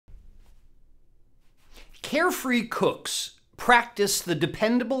Carefree cooks practice the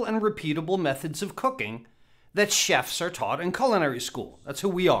dependable and repeatable methods of cooking that chefs are taught in culinary school. That's who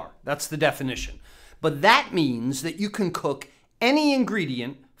we are. That's the definition. But that means that you can cook any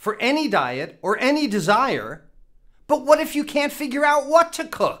ingredient for any diet or any desire. But what if you can't figure out what to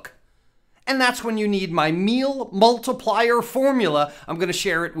cook? And that's when you need my meal multiplier formula. I'm going to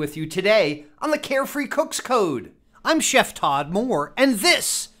share it with you today on the Carefree Cooks Code. I'm Chef Todd Moore, and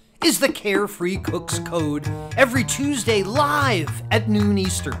this is the Carefree Cooks Code, every Tuesday live at noon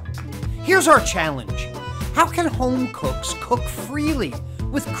Eastern. Here's our challenge. How can home cooks cook freely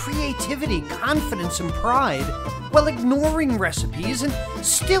with creativity, confidence, and pride while ignoring recipes and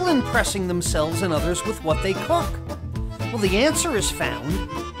still impressing themselves and others with what they cook? Well, the answer is found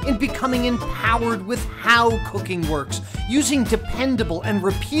in becoming empowered with how cooking works, using dependable and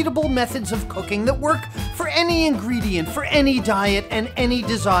repeatable methods of cooking that work for any ingredient, for any diet, and any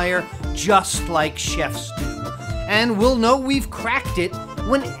desire, just like chefs do. And we'll know we've cracked it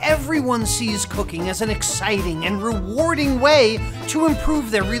when everyone sees cooking as an exciting and rewarding way to improve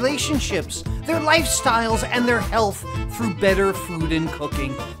their relationships, their lifestyles, and their health through better food and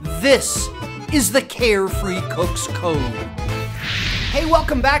cooking. This is the Carefree Cooks Code. Hey,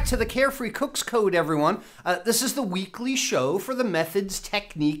 welcome back to the Carefree Cooks Code, everyone. This is the weekly show for the methods,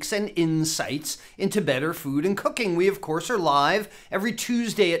 techniques, and insights into better food and cooking. We, of course, are live every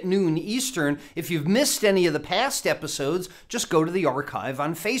Tuesday at noon Eastern. If you've missed any of the past episodes, just go to the archive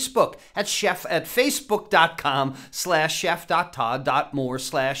on Facebook at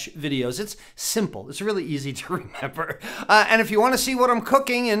facebook.com/chef.todd.more/videos. It's simple. It's really easy to remember. And if you want to see what I'm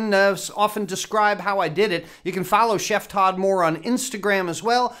cooking and often describe how I did it, you can follow Chef Todd Moore on Instagram as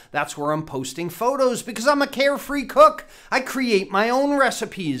well. That's where I'm posting photos because I'm a carefree cook. I create my own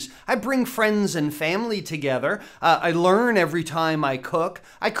recipes. I bring friends and family together. I learn every time I cook.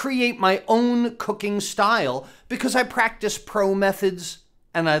 I create my own cooking style because I practice pro methods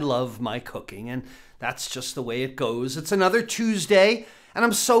and I love my cooking. And that's just the way it goes. It's another Tuesday. And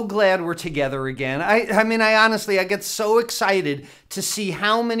I'm so glad we're together again. I mean, I honestly get so excited to see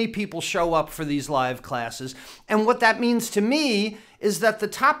how many people show up for these live classes. And what that means to me is that the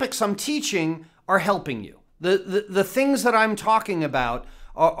topics I'm teaching are helping you. The things that I'm talking about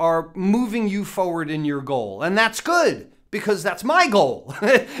are moving you forward in your goal. And that's good because that's my goal.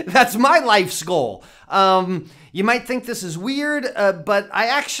 That's my life's goal. You might think this is weird, but I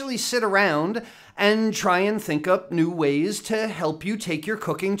actually sit around and try and think up new ways to help you take your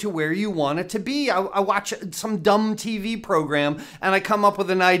cooking to where you want it to be. I watch some dumb TV program and I come up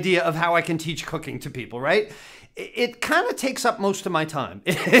with an idea of how I can teach cooking to people, right? It kind of takes up most of my time.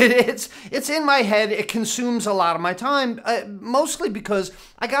 It's in my head. It consumes a lot of my time, mostly because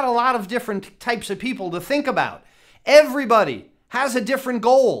I got a lot of different types of people to think about. Everybody has a different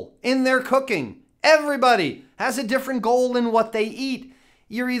goal in their cooking. Everybody has a different goal in what they eat.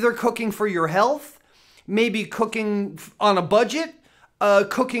 You're either cooking for your health, maybe cooking on a budget,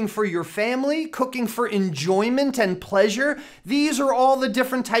 cooking for your family, cooking for enjoyment and pleasure. These are all the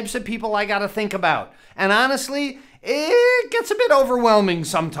different types of people I got to think about. And honestly, it gets a bit overwhelming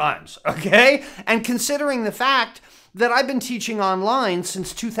sometimes, okay? And considering the fact that I've been teaching online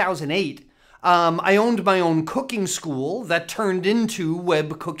since 2008, I owned my own cooking school that turned into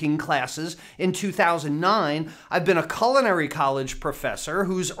web cooking classes in 2009. I've been a culinary college professor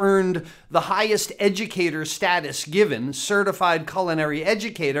who's earned the highest educator status given, certified culinary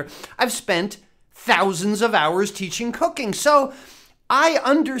educator. I've spent thousands of hours teaching cooking. So I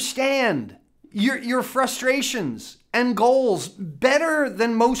understand your frustrations and goals better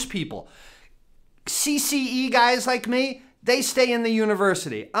than most people. CCE guys like me, they stay in the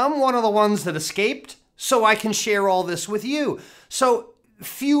university. I'm one of the ones that escaped, so I can share all this with you. So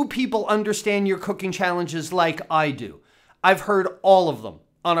few people understand your cooking challenges like I do. I've heard all of them.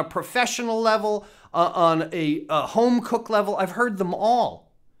 On a professional level, on a home cook level, I've heard them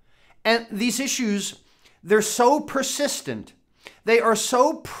all. And these issues, they're so persistent. They are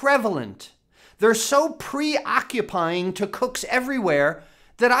so prevalent. They're so preoccupying to cooks everywhere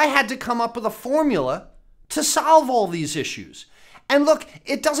that I had to come up with a formula to solve all these issues. And look,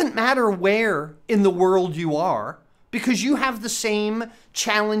 it doesn't matter where in the world you are because you have the same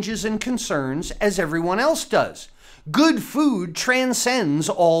challenges and concerns as everyone else does. Good food transcends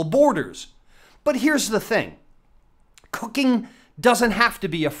all borders. But here's the thing. Cooking doesn't have to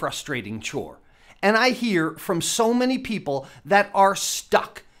be a frustrating chore. And I hear from so many people that are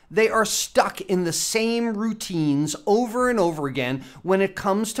stuck. They are stuck in the same routines over and over again when it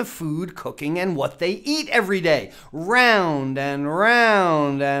comes to food, cooking, and what they eat every day. Round and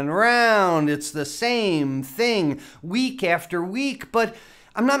round and round. It's the same thing week after week. But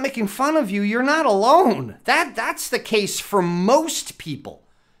I'm not making fun of you. You're not alone. That's the case for most people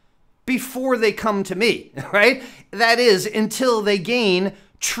before they come to me, right? That is, until they gain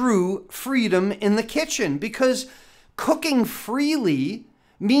true freedom in the kitchen, because cooking freely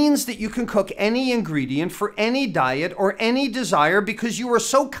means that you can cook any ingredient for any diet or any desire because you are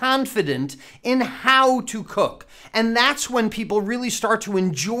so confident in how to cook. And that's when people really start to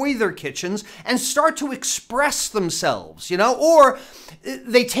enjoy their kitchens and start to express themselves, or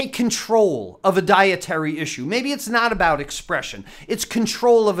they take control of a dietary issue. Maybe it's not about expression. It's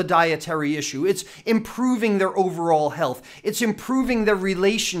control of a dietary issue. It's improving their overall health. It's improving their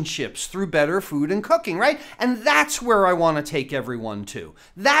relationships through better food and cooking, right? And that's where I want to take everyone to.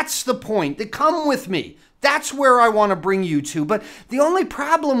 That's the point. Come with me. That's where I want to bring you to. But the only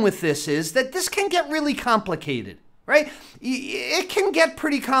problem with this is that this can get really complicated, right? It can get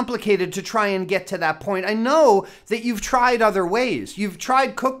pretty complicated to try and get to that point. I know that you've tried other ways. You've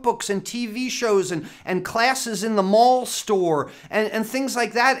tried cookbooks and TV shows and classes in the mall store and things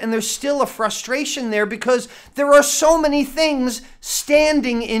like that. And there's still a frustration there because there are so many things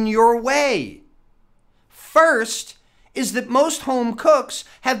standing in your way. First is that most home cooks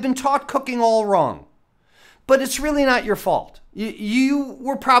have been taught cooking all wrong. But it's really not your fault. You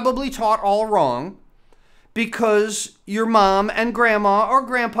were probably taught all wrong because your mom and grandma or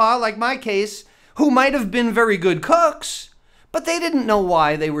grandpa, like my case, who might have been very good cooks, but they didn't know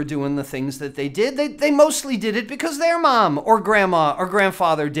why they were doing the things that they did. They mostly did it because their mom or grandma or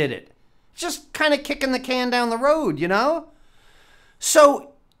grandfather did it. Just kind of kicking the can down the road, So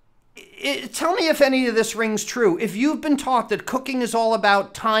tell me if any of this rings true. If you've been taught that cooking is all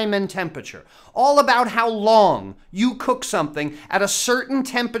about time and temperature, all about how long you cook something at a certain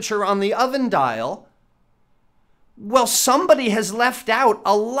temperature on the oven dial, well, somebody has left out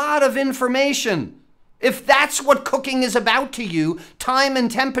a lot of information. If that's what cooking is about to you, time and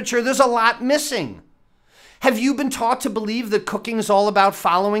temperature, there's a lot missing. Have you been taught to believe that cooking is all about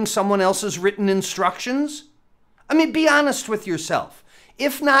following someone else's written instructions? I mean, be honest with yourself.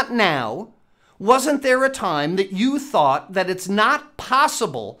 If not now, wasn't there a time that you thought that it's not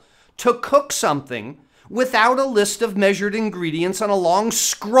possible to cook something without a list of measured ingredients on a long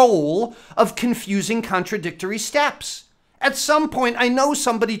scroll of confusing contradictory steps? At some point, I know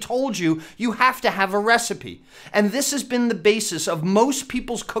somebody told you you have to have a recipe. And this has been the basis of most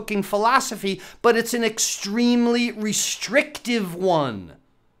people's cooking philosophy, but it's an extremely restrictive one.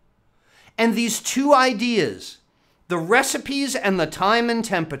 And these two ideas, the recipes and the time and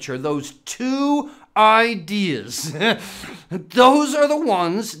temperature, those two ideas, those are the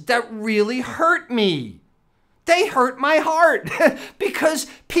ones that really hurt me. They hurt my heart because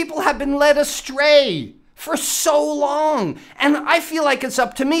people have been led astray for so long. And I feel like it's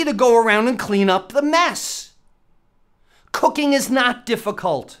up to me to go around and clean up the mess. Cooking is not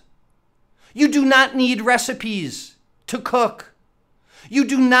difficult. You do not need recipes to cook. You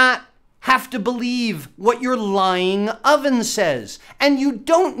do not have to believe what your lying oven says. And you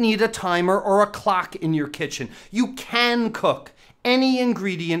don't need a timer or a clock in your kitchen. You can cook any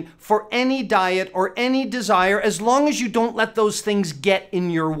ingredient for any diet or any desire as long as you don't let those things get in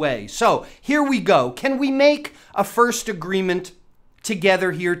your way. So here we go. Can we make a first agreement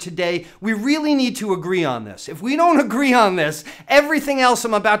together here today? We really need to agree on this. If we don't agree on this, everything else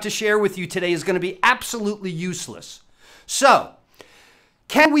I'm about to share with you today is going to be absolutely useless. So,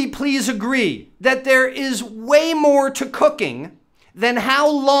 can we please agree that there is way more to cooking than how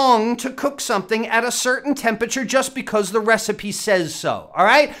long to cook something at a certain temperature just because the recipe says so? All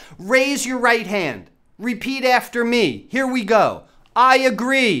right? Raise your right hand. Repeat after me. Here we go. I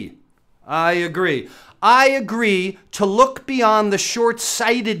agree. I agree. I agree to look beyond the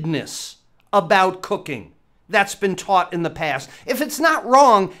short-sightedness about cooking that's been taught in the past. If it's not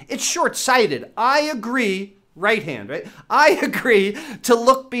wrong, it's short-sighted. I agree. Right hand, right? I agree to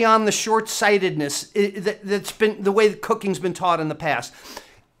look beyond the short-sightedness that's been the way that cooking's been taught in the past.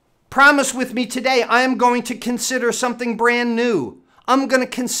 Promise with me today, I am going to consider something brand new. I'm going to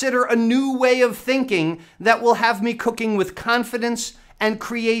consider a new way of thinking that will have me cooking with confidence and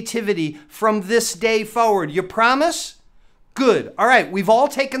creativity from this day forward. You promise? Good. All right, we've all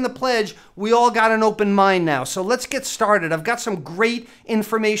taken the pledge. We all got an open mind now. So let's get started. I've got some great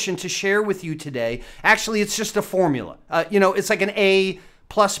information to share with you today. Actually, it's just a formula. It's like an A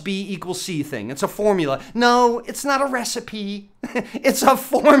plus B equals C thing. It's a formula. No, it's not a recipe. It's a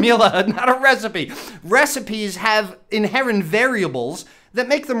formula, not a recipe. Recipes have inherent variables that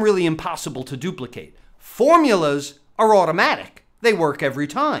make them really impossible to duplicate. Formulas are automatic. They work every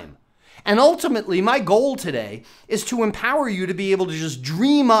time. And ultimately, my goal today is to empower you to be able to just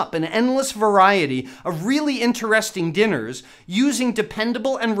dream up an endless variety of really interesting dinners using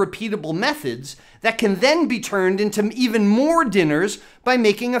dependable and repeatable methods that can then be turned into even more dinners by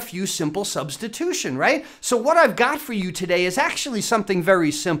making a few simple substitution, right? So what I've got for you today is actually something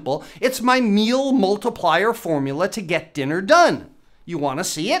very simple. It's my meal multiplier formula to get dinner done. You want to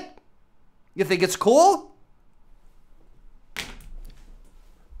see it? You think it's cool?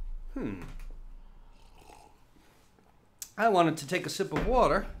 I wanted to take a sip of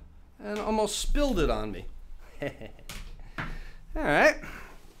water and almost spilled it on me. All right.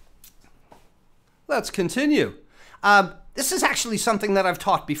 Let's continue. This is actually something that I've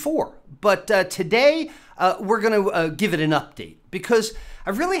taught before, but today we're going to give it an update because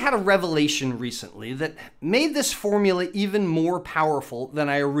I've really had a revelation recently that made this formula even more powerful than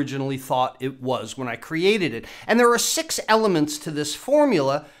I originally thought it was when I created it. And there are 6 elements to this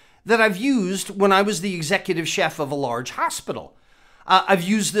formula that I've used when I was the executive chef of a large hospital. I've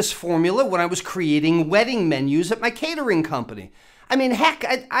used this formula when I was creating wedding menus at my catering company. I mean, heck,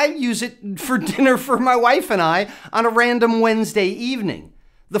 I use it for dinner for my wife and I on a random Wednesday evening.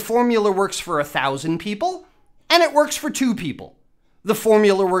 The formula works for 1,000 people, and it works for 2 people. The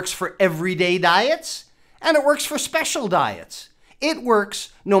formula works for everyday diets, and it works for special diets. It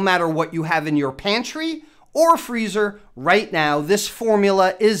works no matter what you have in your pantry or freezer right now. This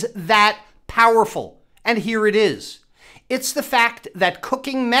formula is that powerful. And here it is. It's the fact that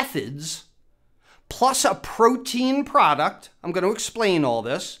cooking methods plus a protein product, I'm going to explain all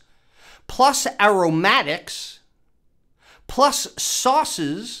this, plus aromatics, plus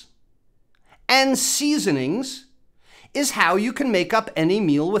sauces and seasonings is how you can make up any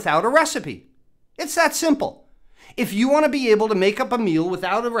meal without a recipe. It's that simple. If you want to be able to make up a meal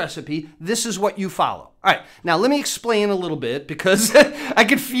without a recipe, this is what you follow. All right, now let me explain a little bit because I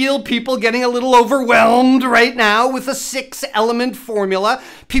could feel people getting a little overwhelmed right now with a 6-element formula.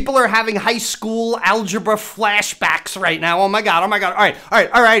 People are having high school algebra flashbacks right now. Oh my God, oh my God.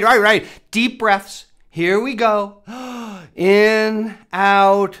 All right. Deep breaths. Here we go. In,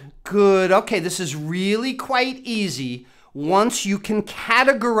 out, good. Okay, this is really quite easy once you can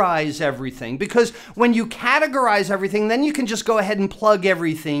categorize everything, because when you categorize everything, then you can just go ahead and plug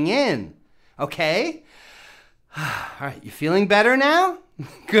everything in, okay? All right, you feeling better now?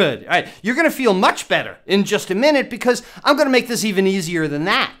 Good. All right, you're going to feel much better in just a minute because I'm going to make this even easier than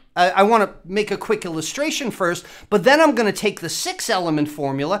that. I want to make a quick illustration first, but then I'm going to take the 6-element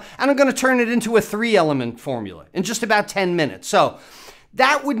formula and I'm going to turn it into a 3-element formula in just about 10 minutes. So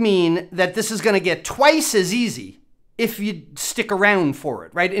that would mean that this is going to get twice as easy if you stick around for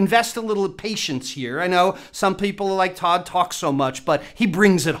it, right? Invest a little patience here. I know some people are like, Todd talks so much, but he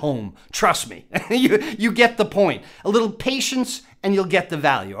brings it home. Trust me. You get the point. A little patience and you'll get the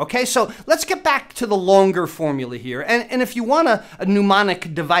value, okay? So let's get back to the longer formula here. And if you want a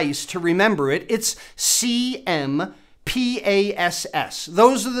mnemonic device to remember it, it's CMPASS.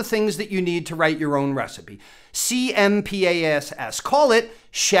 Those are the things that you need to write your own recipe. CMPASS. Call it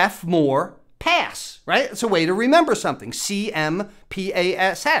Chef More Pass, right? It's a way to remember something. CMPASS,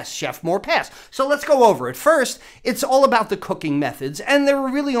 Chef More Pass. So let's go over it. First, it's all about the cooking methods, and there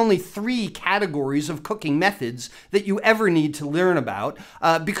are really only 3 categories of cooking methods that you ever need to learn about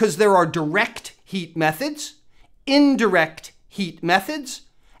because there are direct heat methods, indirect heat methods,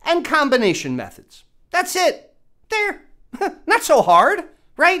 and combination methods. That's it. There. Not so hard,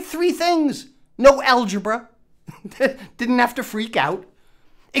 right? 3 things. No algebra. Didn't have to freak out.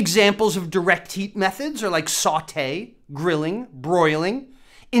 Examples of direct heat methods are like saute, grilling, broiling,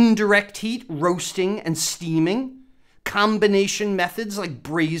 indirect heat, roasting and steaming, combination methods like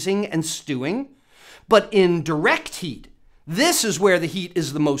braising and stewing. But in direct heat, this is where the heat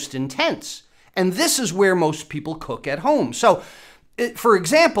is the most intense, and this is where most people cook at home. So, for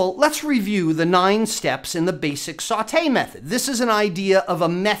example, let's review the 9 steps in the basic saute method. This is an idea of a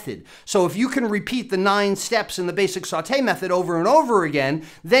method. So if you can repeat the 9 steps in the basic saute method over and over again,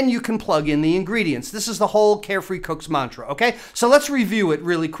 then you can plug in the ingredients. This is the whole Carefree Cooks mantra, okay? So let's review it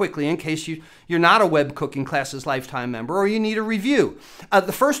really quickly in case you're not a Web Cooking Classes Lifetime member or you need a review.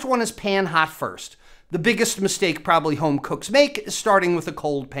 The first one is pan hot first. The biggest mistake probably home cooks make is starting with a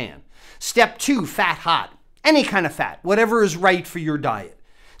cold pan. Step 2, fat hot. Any kind of fat, whatever is right for your diet.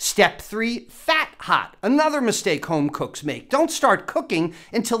 Step 3, fat hot. Another mistake home cooks make. Don't start cooking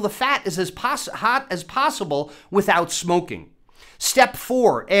until the fat is as hot as possible without smoking. Step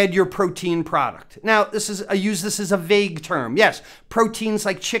 4, add your protein product. Now, I use this as a vague term. Yes, proteins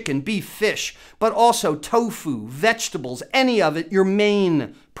like chicken, beef, fish, but also tofu, vegetables, any of it, your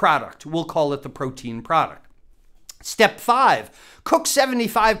main product. We'll call it the protein product. Step 5, cook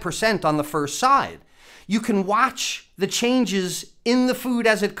 75% on the first side. You can watch the changes in the food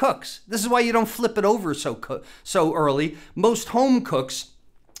as it cooks. This is why you don't flip it over so early. Most home cooks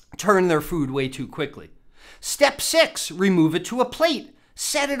turn their food way too quickly. Step 6, remove it to a plate.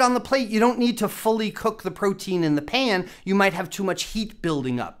 Set it on the plate. You don't need to fully cook the protein in the pan. You might have too much heat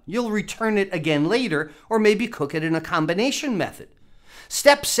building up. You'll return it again later, or maybe cook it in a combination method.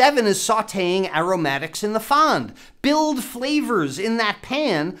 Step 7 is sautéing aromatics in the fond. Build flavors in that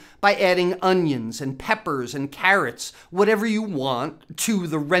pan by adding onions and peppers and carrots, whatever you want, to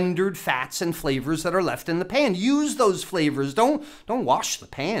the rendered fats and flavors that are left in the pan. Use those flavors. Don't wash the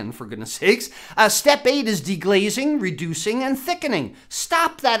pan, for goodness sakes. Step 8 is deglazing, reducing, and thickening.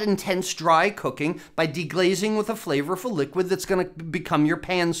 Stop that intense dry cooking by deglazing with a flavorful liquid that's going to become your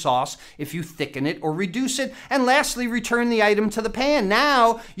pan sauce if you thicken it or reduce it. And lastly, return the item to the pan.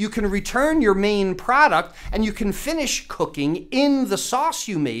 Now you can return your main product and you can finish cooking in the sauce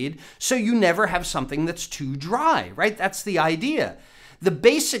you made, so you never have something that's too dry, right? That's the idea. The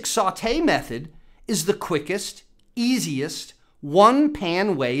basic sauté method is the quickest, easiest,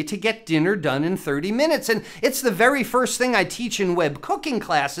 one-pan way to get dinner done in 30 minutes. And it's the very first thing I teach in web cooking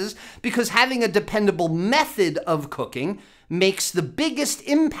classes, because having a dependable method of cooking makes the biggest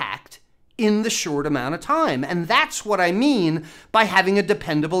impact in the short amount of time. And that's what I mean by having a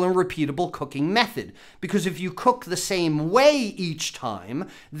dependable and repeatable cooking method. Because if you cook the same way each time,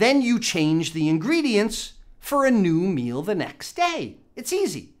 then you change the ingredients for a new meal the next day. It's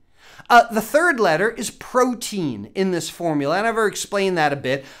easy. The third letter is protein in this formula, and I've already explained that a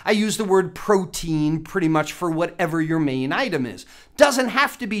bit. I use the word protein pretty much for whatever your main item is. Doesn't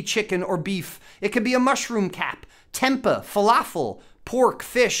have to be chicken or beef. It could be a mushroom cap, tempeh, falafel, pork,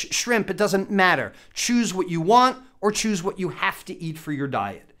 fish, shrimp, it doesn't matter. Choose what you want or choose what you have to eat for your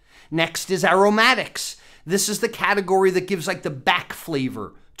diet. Next is aromatics. This is the category that gives like the back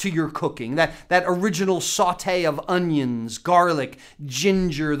flavor to your cooking. That original sauté of onions, garlic,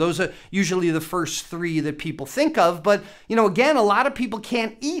 ginger. Those are usually the first 3 that people think of. But, you know, again, a lot of people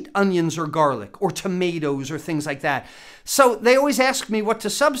can't eat onions or garlic or tomatoes or things like that. So they always ask me what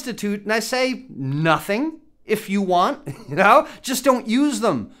to substitute, and I say nothing. If you want, you know, just don't use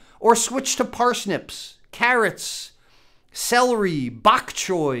them. Or switch to parsnips, carrots, celery, bok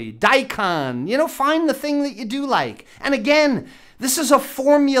choy, daikon. You know, find the thing that you do like. And again, this is a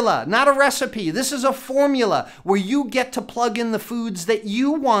formula, not a recipe. This is a formula where you get to plug in the foods that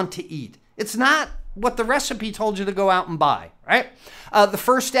you want to eat. It's not what the recipe told you to go out and buy, right? The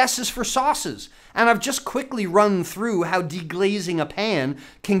first S is for sauces. And I've just quickly run through how deglazing a pan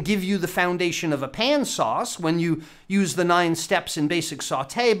can give you the foundation of a pan sauce when you use the 9 steps in basic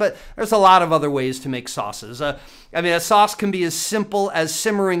sauté, but there's a lot of other ways to make sauces. I mean, a sauce can be as simple as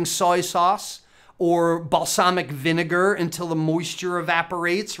simmering soy sauce or balsamic vinegar until the moisture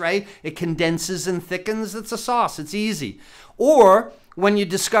evaporates, right? It condenses and thickens. It's a sauce. It's easy. Or when you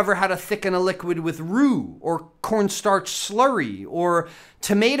discover how to thicken a liquid with roux or cornstarch slurry or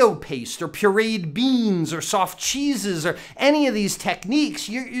tomato paste or pureed beans or soft cheeses or any of these techniques,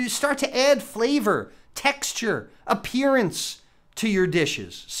 you start to add flavor, texture, appearance to your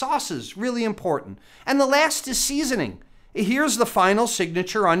dishes. Sauces, really important. And the last is seasoning. Here's the final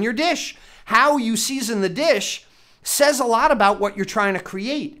signature on your dish. How you season the dish says a lot about what you're trying to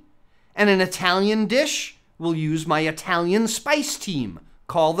create. And an Italian dish will use my Italian spice team.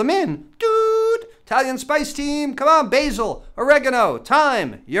 Call them in. Dude, Italian spice team, come on, basil, oregano,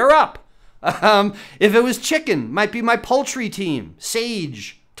 thyme, you're up. If it was chicken, might be my poultry team.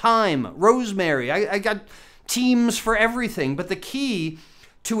 Sage, thyme, rosemary. I got teams for everything. But the key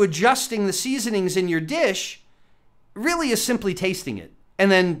to adjusting the seasonings in your dish really is simply tasting it and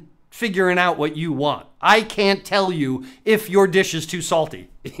then figuring out what you want. I can't tell you if your dish is too salty,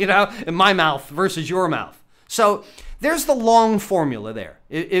 you know, in my mouth versus your mouth. So there's the long formula there.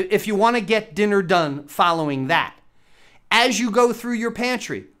 If you want to get dinner done following that, as you go through your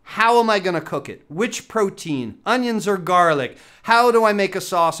pantry, how am I going to cook it? Which protein, onions or garlic? How do I make a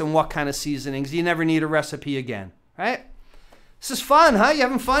sauce and what kind of seasonings? You never need a recipe again, right? This is fun, huh? You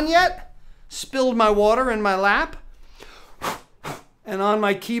having fun yet? Spilled my water in my lap and on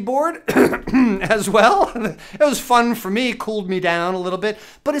my keyboard as well. It was fun for me, cooled me down a little bit.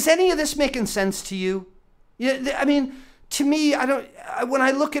 But is any of this making sense to you? Yeah, I mean, to me, when I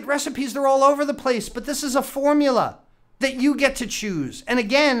look at recipes, they're all over the place, but this is a formula that you get to choose. And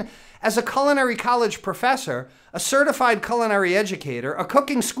again, as a culinary college professor, a certified culinary educator, a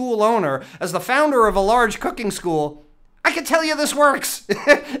cooking school owner, as the founder of a large cooking school, I can tell you this works.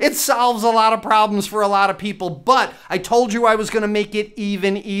 It solves a lot of problems for a lot of people, but I told you I was going to make it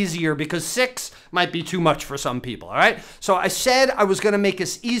even easier because 6 might be too much for some people, all right? So I said I was going to make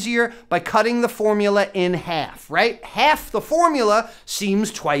this easier by cutting the formula in half, right? Half the formula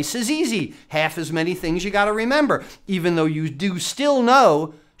seems twice as easy. Half as many things you got to remember, even though you do still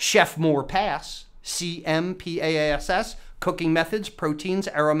know Chef More Pass, CMPAASS, cooking methods, proteins,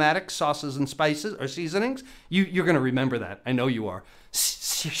 aromatics, sauces and spices or seasonings. You're going to remember that. I know you are.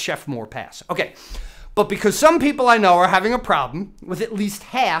 Chef More Pass. Okay. But because some people I know are having a problem with at least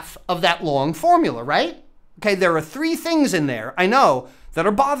half of that long formula, right? Okay, there are 3 things in there I know that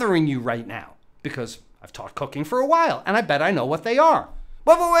are bothering you right now because I've taught cooking for a while and I bet I know what they are.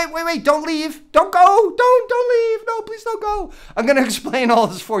 Wait, don't leave. Don't go. Don't leave. No, please don't go. I'm going to explain all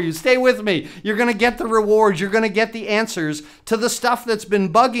this for you. Stay with me. You're going to get the rewards. You're going to get the answers to the stuff that's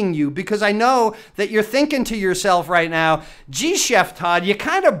been bugging you because I know that you're thinking to yourself right now, gee, Chef Todd, you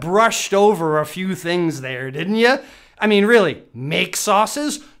kind of brushed over a few things there, didn't you? I mean, really, make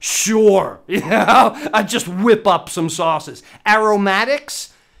sauces? Sure. You know, I just whip up some sauces.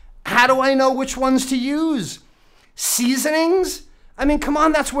 Aromatics? How do I know which ones to use? Seasonings? I mean, come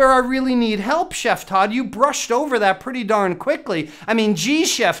on, that's where I really need help, Chef Todd. You brushed over that pretty darn quickly. I mean, gee,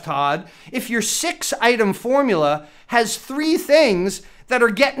 Chef Todd, if your 6-item formula has 3 things that are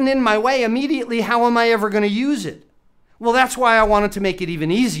getting in my way immediately, how am I ever going to use it? Well, that's why I wanted to make it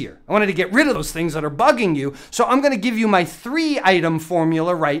even easier. I wanted to get rid of those things that are bugging you. So I'm going to give you my 3-item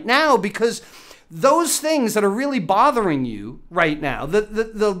formula right now because those things that are really bothering you right now, the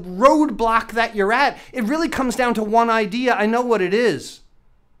roadblock that you're at, it really comes down to one idea. I know what it is.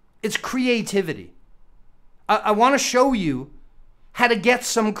 It's creativity. I want to show you how to get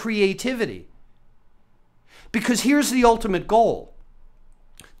some creativity. Because here's the ultimate goal.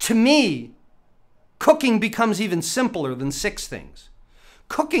 To me, cooking becomes even simpler than 6 things.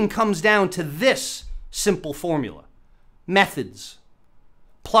 Cooking comes down to this simple formula. Methods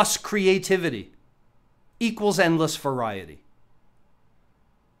plus creativity equals endless variety.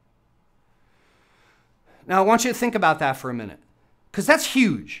 Now, I want you to think about that for a minute, because that's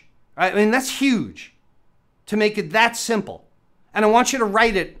huge. Right? I mean, that's huge to make it that simple. And I want you to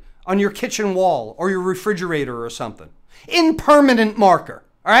write it on your kitchen wall or your refrigerator or something in permanent marker,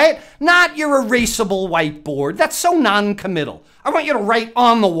 all right? Not your erasable whiteboard. That's so non-committal. I want you to write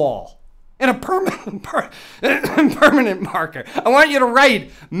on the wall. In a permanent marker. I want you to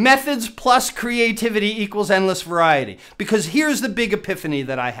write methods plus creativity equals endless variety. Because here's the big epiphany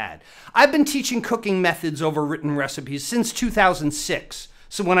that I had. I've been teaching cooking methods over written recipes since 2006.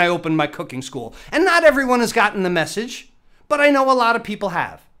 So when I opened my cooking school. And not everyone has gotten the message, but I know a lot of people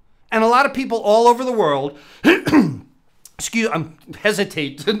have. And a lot of people all over the world I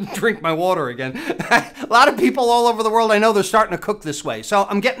hesitate to drink my water again. A lot of people all over the world, I know they're starting to cook this way. So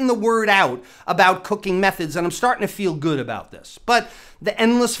I'm getting the word out about cooking methods and I'm starting to feel good about this. But the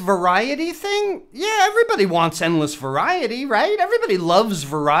endless variety thing, yeah, everybody wants endless variety, right? Everybody loves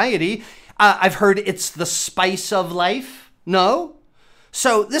variety. I've heard it's the spice of life. No?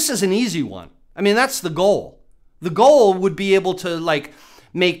 So this is an easy one. I mean, that's the goal. The goal would be able to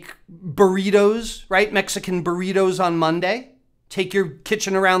make burritos, right? Mexican burritos on Monday. Take your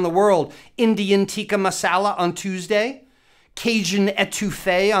kitchen around the world. Indian tikka masala on Tuesday. Cajun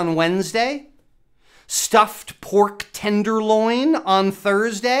etouffee on Wednesday. Stuffed pork tenderloin on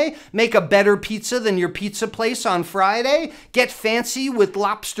Thursday. Make a better pizza than your pizza place on Friday. Get fancy with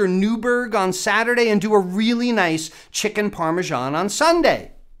lobster Newburg on Saturday and do a really nice chicken parmesan on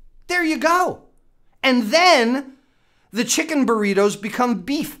Sunday. There you go. And then the chicken burritos become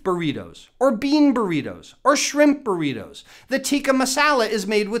beef burritos, or bean burritos, or shrimp burritos. The tikka masala is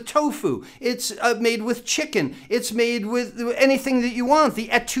made with tofu. It's made with chicken. It's made with anything that you want. The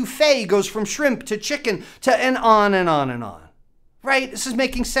etouffee goes from shrimp to chicken to and on and on and on. Right? This is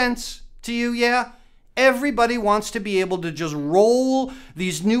making sense to you, yeah? Everybody wants to be able to just roll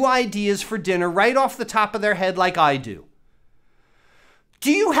these new ideas for dinner right off the top of their head like I do.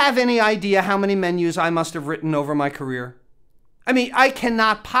 Do you have any idea how many menus I must have written over my career? I mean, I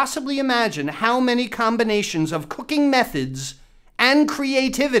cannot possibly imagine how many combinations of cooking methods and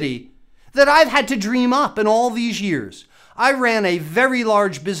creativity that I've had to dream up in all these years. I ran a very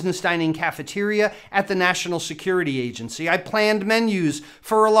large business dining cafeteria at the National Security Agency. I planned menus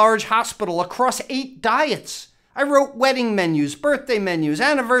for a large hospital across 8 diets. I wrote wedding menus, birthday menus,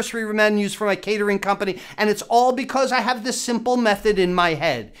 anniversary menus for my catering company, and it's all because I have this simple method in my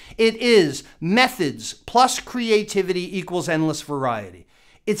head. It is methods plus creativity equals endless variety.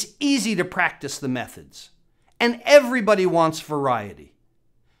 It's easy to practice the methods, and everybody wants variety.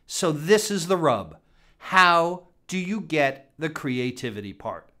 So this is the rub. How do you get the creativity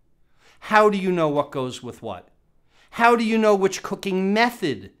part? How do you know what goes with what? How do you know which cooking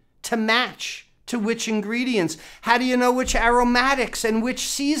method to match to which ingredients? How do you know which aromatics and which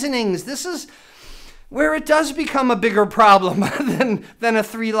seasonings? This is where it does become a bigger problem than a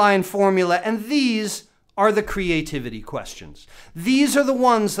three-line formula. And these are the creativity questions. These are the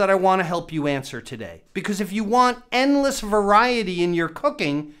ones that I want to help you answer today. Because if you want endless variety in your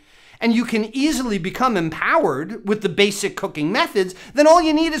cooking, and you can easily become empowered with the basic cooking methods, then all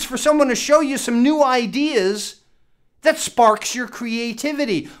you need is for someone to show you some new ideas that sparks your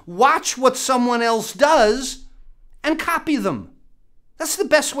creativity. Watch what someone else does and copy them. That's the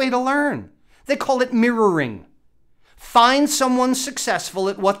best way to learn. They call it mirroring. Find someone successful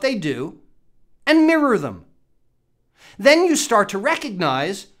at what they do and mirror them. Then you start to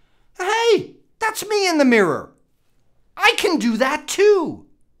recognize, hey, that's me in the mirror. I can do that too.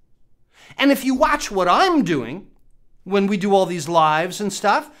 And if you watch what I'm doing when we do all these lives and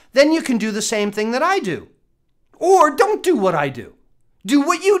stuff, then you can do the same thing that I do. Or don't do what I do. Do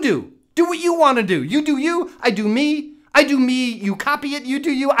what you do. Do what you want to do. You do you, I do me. I do me, you copy it, you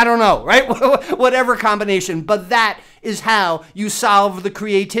do you. I don't know, right? Whatever combination. But that is how you solve the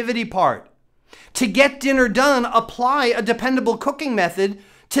creativity part. To get dinner done, apply a dependable cooking method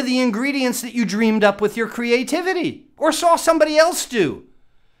to the ingredients that you dreamed up with your creativity or saw somebody else do.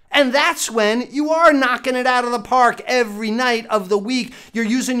 And that's when you are knocking it out of the park every night of the week. You're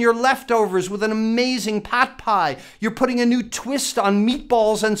using your leftovers with an amazing pot pie. You're putting a new twist on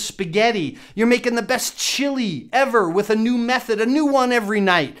meatballs and spaghetti. You're making the best chili ever with a new method, a new one every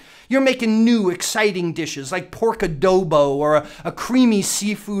night. You're making new, exciting dishes like pork adobo or a creamy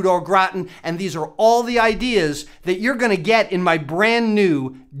seafood au gratin. And these are all the ideas that you're going to get in my brand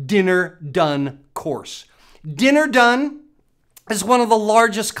new Dinner Done course. Dinner Done is one of the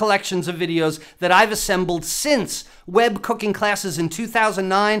largest collections of videos that I've assembled since web cooking classes in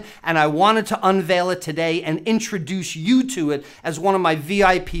 2009, and I wanted to unveil it today and introduce you to it as one of my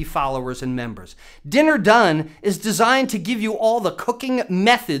VIP followers and members. Dinner Done is designed to give you all the cooking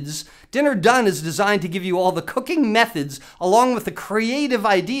methods. Dinner Done is designed to give you all the cooking methods along with the creative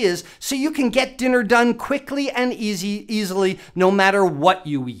ideas so you can get dinner done quickly and easily no matter what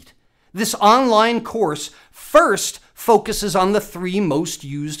you eat. This online course first focuses on the three most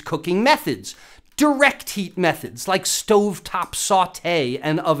used cooking methods. Direct heat methods like stovetop saute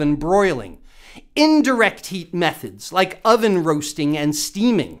and oven broiling. Indirect heat methods like oven roasting and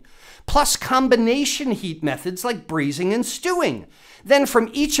steaming. Plus combination heat methods like braising and stewing. Then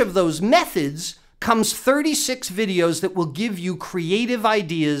from each of those methods comes 36 videos that will give you creative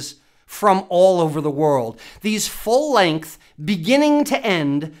ideas from all over the world. These full-length, beginning to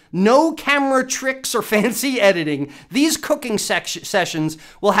end, no camera tricks or fancy editing. These cooking sessions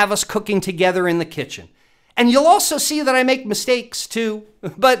will have us cooking together in the kitchen. And you'll also see that I make mistakes too,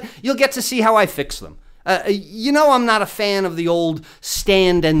 but you'll get to see how I fix them. You know I'm not a fan of the old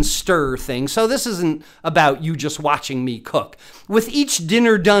stand and stir thing, so this isn't about you just watching me cook. With each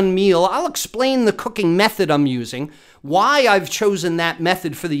Dinner Done meal, I'll explain the cooking method I'm using, why I've chosen that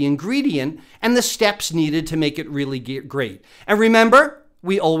method for the ingredient, and the steps needed to make it really great. And remember,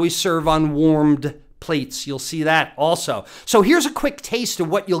 we always serve on warmed plates. You'll see that also. So here's a quick taste of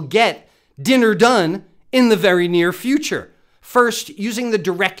what you'll get dinner done in the very near future. First, using the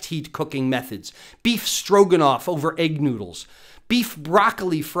direct heat cooking methods. Beef stroganoff over egg noodles. Beef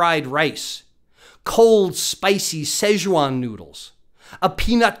broccoli fried rice. Cold spicy Szechuan noodles. A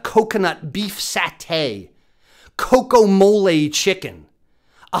peanut coconut beef satay. Coco mole chicken.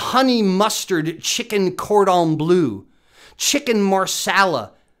 A honey mustard chicken cordon bleu. Chicken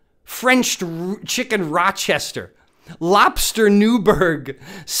marsala. French chicken Rochester. Lobster Newburg.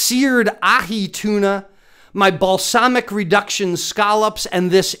 Seared ahi tuna. My balsamic reduction scallops, and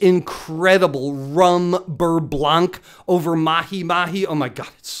this incredible rum beurre blanc over mahi-mahi. Oh my God,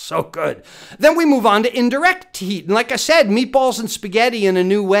 it's so good. Then we move on to indirect heat. And like I said, meatballs and spaghetti in a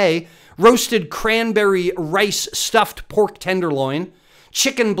new way, roasted cranberry rice stuffed pork tenderloin,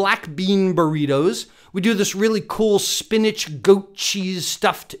 chicken black bean burritos. We do this really cool spinach goat cheese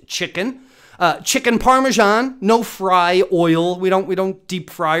stuffed chicken. Chicken Parmesan, no fry oil. We don't deep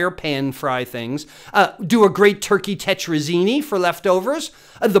fry or pan fry things. Do a great turkey tetrazzini for leftovers.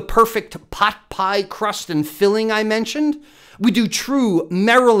 The perfect pot pie crust and filling I mentioned. We do true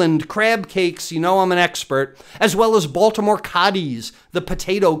Maryland crab cakes. You know I'm an expert. As well as Baltimore coddies, the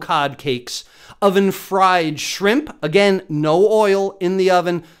potato cod cakes. Oven fried shrimp. Again, no oil in the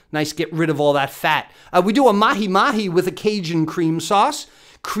oven. Nice, get rid of all that fat. We do a mahi-mahi with a Cajun cream sauce.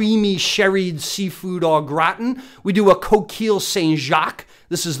 Creamy sherried seafood au gratin. We do a coquille Saint-Jacques.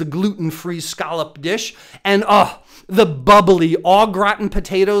 This is the gluten-free scallop dish. And the bubbly au gratin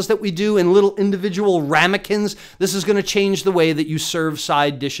potatoes that we do in little individual ramekins. This is going to change the way that you serve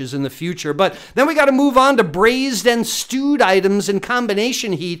side dishes in the future. But then we got to move on to braised and stewed items in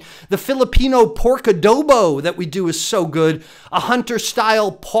combination heat. The Filipino pork adobo that we do is so good. A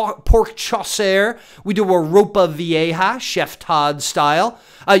hunter-style pork chaucer. We do a ropa vieja, Chef Todd style.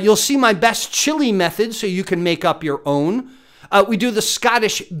 You'll see my best chili method so you can make up your own. We do the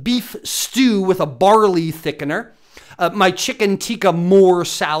Scottish beef stew with a barley thickener. My chicken tikka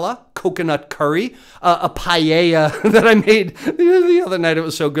marsala, coconut curry, a paella that I made the other night. It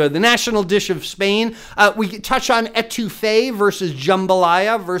was so good. The national dish of Spain. We touch on etouffee versus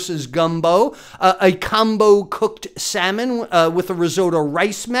jambalaya versus gumbo, a combo cooked salmon with a risotto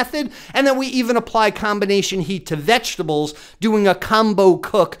rice method, and then we even apply combination heat to vegetables, doing a combo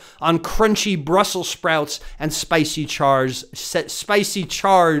cook on crunchy Brussels sprouts and spicy charred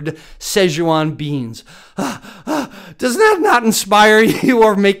Szechuan beans. Does that not inspire you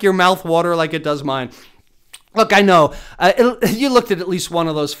or make your mouth water like it does mine? Look, I know, you looked at least one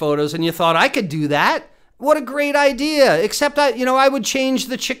of those photos and you thought, I could do that. What a great idea. Except, I would change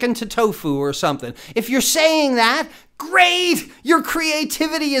the chicken to tofu or something. If you're saying that, great. Your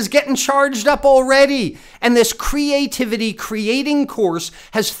creativity is getting charged up already. And this creativity creating course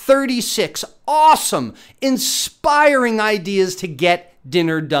has 36 awesome, inspiring ideas to get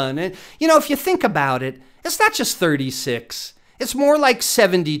dinner done. And, if you think about it, it's not just 36. It's more like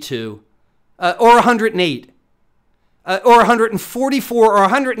 72 or 108 or 144 or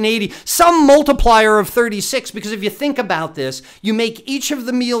 180, some multiplier of 36, because if you think about this, you make each of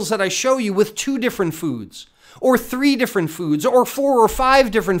the meals that I show you with 2 different foods, or 3 different foods, or 4 or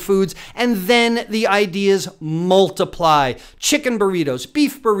 5 different foods, and then the ideas multiply. Chicken burritos,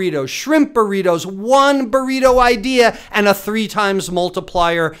 beef burritos, shrimp burritos, 1 burrito idea, and a 3 times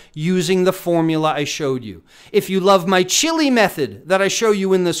multiplier using the formula I showed you. If you love my chili method that I show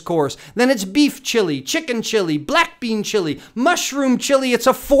you in this course, then it's beef chili, chicken chili, black bean chili, mushroom chili. It's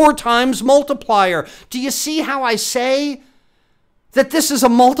a 4 times multiplier. Do you see how I say that this is a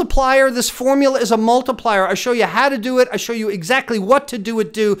multiplier? This formula is a multiplier. I show you how to do it. I show you exactly what to do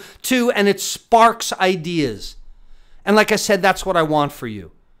it to, and it sparks ideas. And like I said, that's what I want for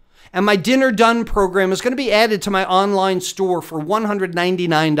you. And my Dinner Done program is going to be added to my online store for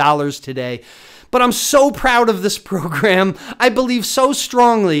 $199 today. But I'm so proud of this program. I believe so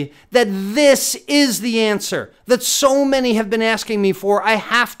strongly that this is the answer that so many have been asking me for. I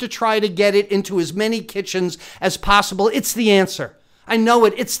have to try to get it into as many kitchens as possible. It's the answer. I know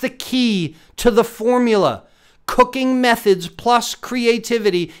it. It's the key to the formula. Cooking methods plus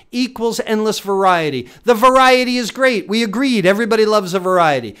creativity equals endless variety. The variety is great. We agreed. Everybody loves a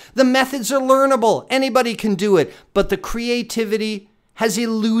variety. The methods are learnable. Anybody can do it. But the creativity has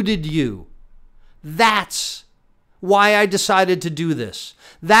eluded you. That's why I decided to do this.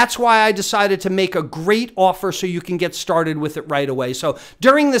 That's why I decided to make a great offer so you can get started with it right away. So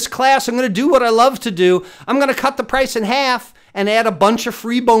during this class, I'm going to do what I love to do. I'm going to cut the price in half and add a bunch of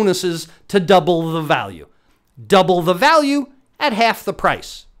free bonuses to double the value. Double the value at half the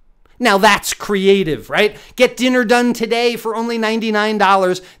price. Now that's creative, right? Get dinner done today for only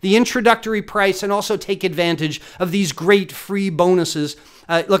 $99, the introductory price, and also take advantage of these great free bonuses.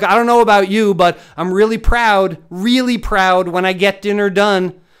 Look, I don't know about you, but I'm really proud when I get dinner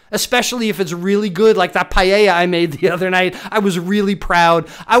done, especially if it's really good, like that paella I made the other night. I was really proud.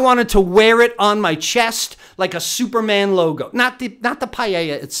 I wanted to wear it on my chest like a Superman logo. Not the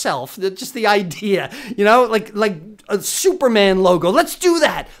paella itself, just the idea, like a Superman logo. Let's do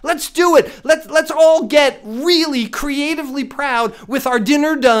that. Let's do it. Let's all get really creatively proud with our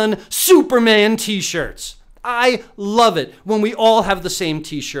Dinner Done Superman t-shirts. I love it when we all have the same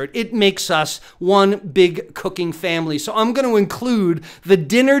t-shirt. It makes us one big cooking family. So I'm going to include the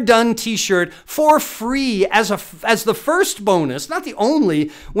Dinner Done t-shirt for free as the first bonus, not the only,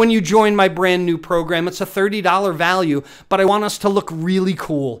 when you join my brand new program. It's a $30 value, but I want us to look really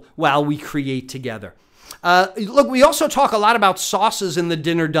cool while we create together. Look, we also talk a lot about sauces in the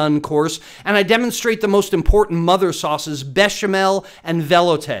Dinner Done course, and I demonstrate the most important mother sauces, bechamel and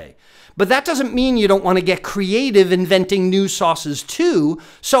velouté. But that doesn't mean you don't want to get creative inventing new sauces too.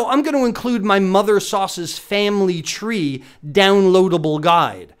 So I'm going to include my Mother Sauces Family Tree downloadable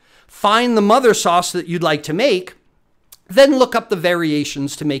guide. Find the mother sauce that you'd like to make, then look up the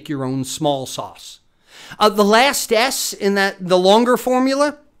variations to make your own small sauce. The last S in the longer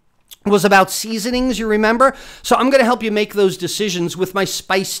formula was about seasonings, you remember? So I'm going to help you make those decisions with my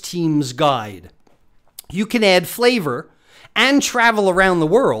Spice Teams guide. You can add flavor and travel around the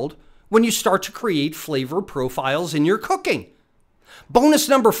world when you start to create flavor profiles in your cooking. Bonus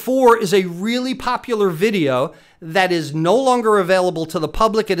number 4 is a really popular video that is no longer available to the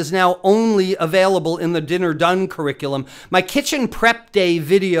public. It is now only available in the Dinner Done curriculum. My kitchen prep day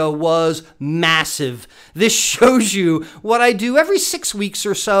video was massive. This shows you what I do every 6 weeks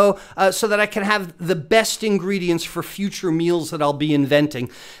or so, so that I can have the best ingredients for future meals that I'll be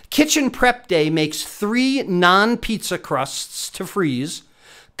inventing. Kitchen prep day makes 3 non-pizza crusts to freeze,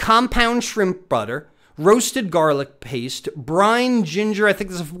 compound shrimp butter, roasted garlic paste, brine ginger, I think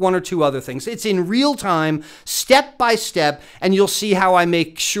there's 1 or 2 other things. It's in real time, step by step, and you'll see how I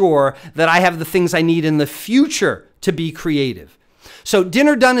make sure that I have the things I need in the future to be creative. So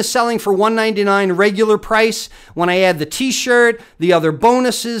Dinner Done is selling for $199 regular price. When I add the t-shirt, the other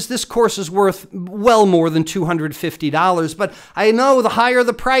bonuses, this course is worth well more than $250. But I know the higher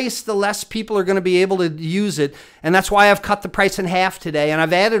the price, the less people are going to be able to use it. And that's why I've cut the price in half today. And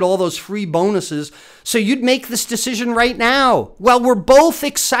I've added all those free bonuses. So you'd make this decision right now. Well, we're both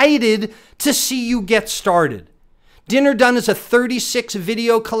excited to see you get started. Dinner Done is a 36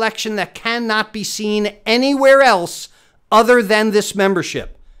 video collection that cannot be seen anywhere else other than this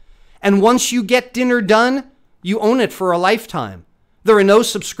membership. And once you get Dinner Done, you own it for a lifetime. There are no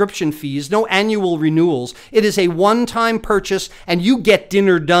subscription fees, no annual renewals. It is a one-time purchase, and you get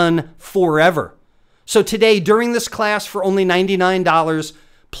Dinner Done forever. So today, during this class, for only $99,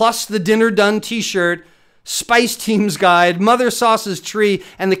 plus the Dinner Done t-shirt, Spice Team's Guide, Mother Sauce's Tree,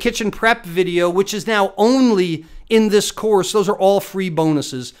 and the Kitchen Prep video, which is now only in this course. Those are all free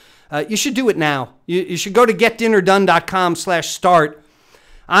bonuses. You should do it now. You should go to getdinnerdone.com/start.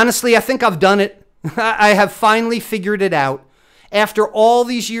 Honestly, I think I've done it. I have finally figured it out. After all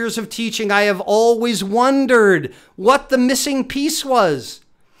these years of teaching, I have always wondered what the missing piece was.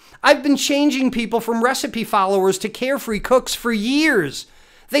 I've been changing people from recipe followers to carefree cooks for years.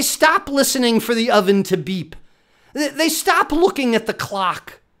 They stop listening for the oven to beep. They stop looking at the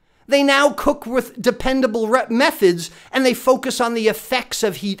clock. They now cook with dependable methods, and they focus on the effects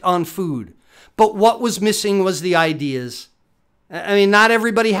of heat on food. But what was missing was the ideas. I mean, not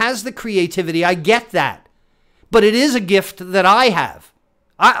everybody has the creativity. I get that. But it is a gift that I have.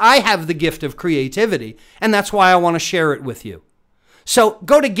 I have the gift of creativity, and that's why I want to share it with you. So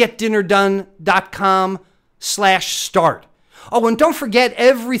go to getdinnerdone.com/start. Oh, and don't forget,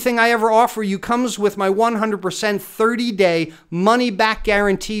 everything I ever offer you comes with my 100% 30-day money-back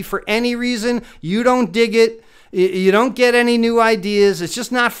guarantee. For any reason you don't dig it, you don't get any new ideas, it's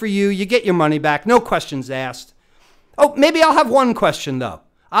just not for you, you get your money back, no questions asked. Oh, maybe I'll have one question, though.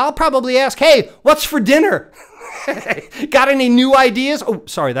 I'll probably ask, hey, what's for dinner? Got any new ideas? Oh,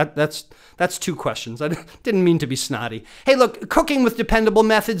 sorry, that's 2 questions. I didn't mean to be snotty. Hey, look, cooking with dependable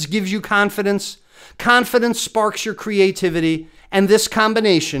methods gives you confidence. Confidence sparks your creativity, and this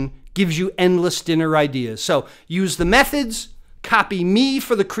combination gives you endless dinner ideas. So use the methods, copy me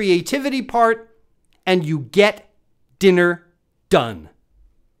for the creativity part, and you get dinner done.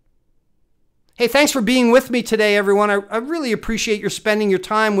 Hey, thanks for being with me today, everyone. I really appreciate your spending your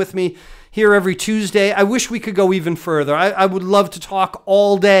time with me here every Tuesday. I wish we could go even further. I would love to talk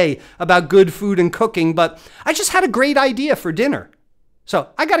all day about good food and cooking, but I just had a great idea for dinner. So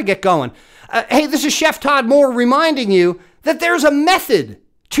I got to get going. Hey, this is Chef Todd Moore reminding you that there's a method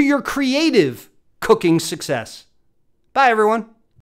to your creative cooking success. Bye, everyone.